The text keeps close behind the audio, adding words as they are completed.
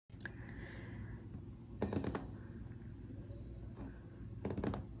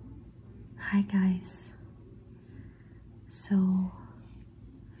Hi guys, so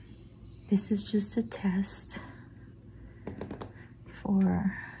this is just a test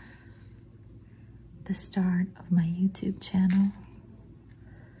for the start of my YouTube channel.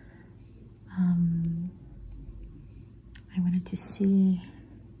 I wanted to see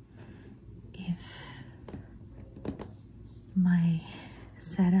if my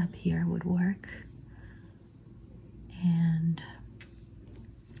setup here would work, and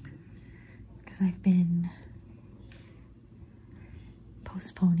because I've been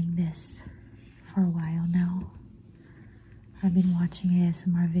postponing this for a while now. I've been watching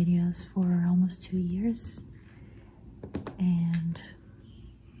ASMR videos for almost 2 years, and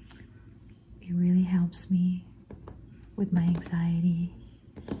it really helps me with my anxiety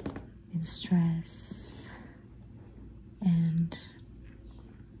and stress, and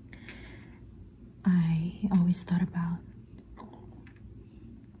I always thought about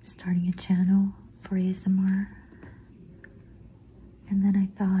starting a channel for ASMR, and then I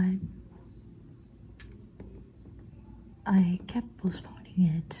thought I kept postponing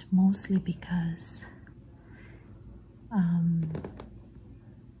it mostly because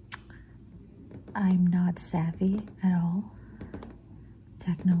I'm not savvy at all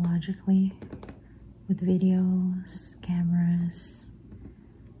technologically with videos, cameras,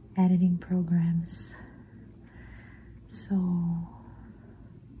 editing programs. So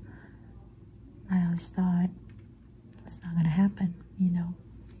I always thought it's not gonna happen,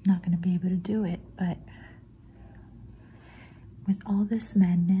 not gonna be able to do it. But with all this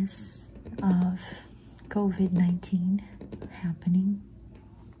madness of COVID-19 happening,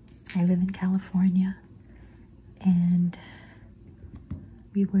 I live in California, and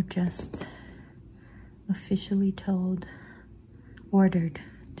we were just officially ordered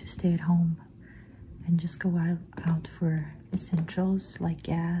to stay at home and just go out for essentials like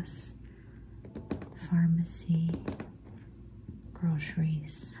gas, pharmacy,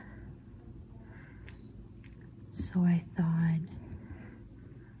 groceries. So I thought,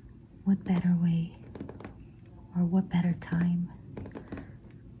 what better way or what better time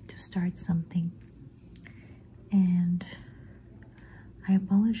to start something? And I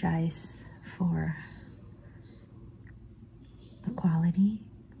apologize for the quality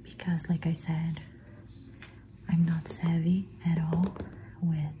because, like I said, I'm not savvy at all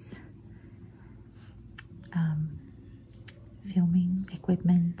with filming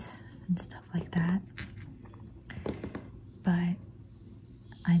equipment and stuff like that. But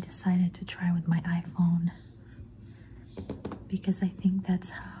I decided to try with my iPhone because I think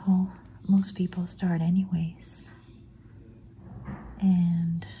that's how most people start anyways.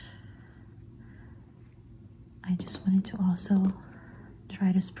 And I just wanted to also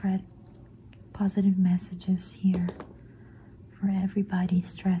try to spread positive messages here for everybody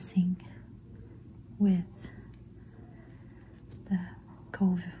stressing with the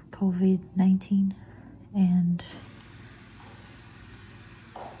COVID-19. And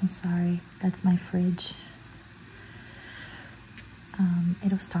I'm sorry, that's my fridge.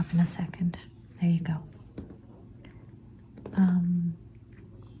 It'll stop in a second. There you go.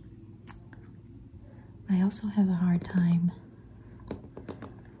 I also have a hard time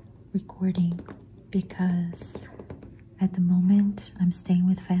recording because at the moment I'm staying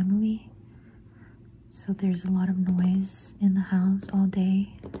with family, so there's a lot of noise in the house all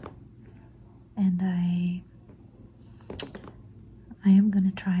day, and I am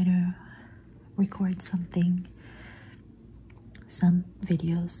gonna try to record some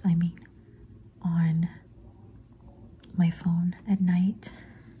videos, on my phone at night,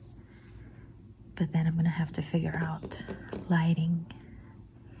 but then I'm gonna have to figure out lighting.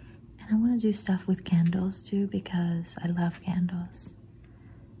 And I want to do stuff with candles too because I love candles.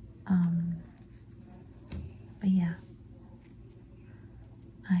 But yeah,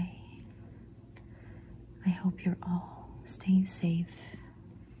 I hope you're all staying safe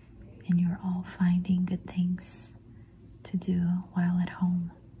and you're all finding good things to do while at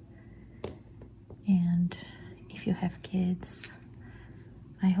home. And if you have kids,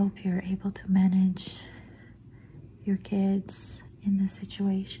 I hope you're able to manage your kids in this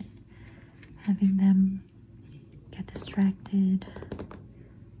situation, having them get distracted,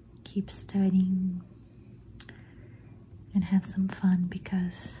 keep studying, and have some fun,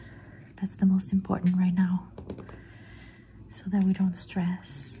 because that's the most important right now, so that we don't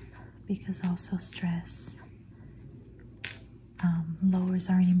stress, because also stress lowers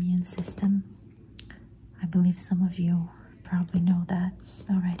our immune system. I believe some of you probably know that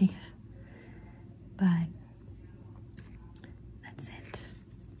already, but that's it.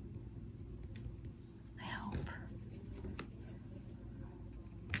 I hope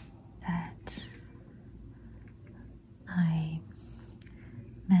that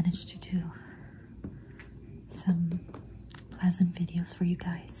manage to do some pleasant videos for you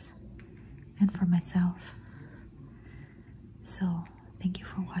guys and for myself. So thank you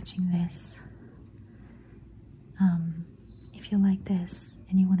for watching this. If you like this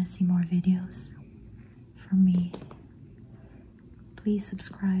and you want to see more videos from me, please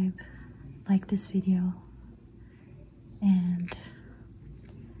subscribe, like this video, and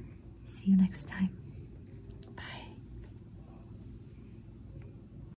see you next time.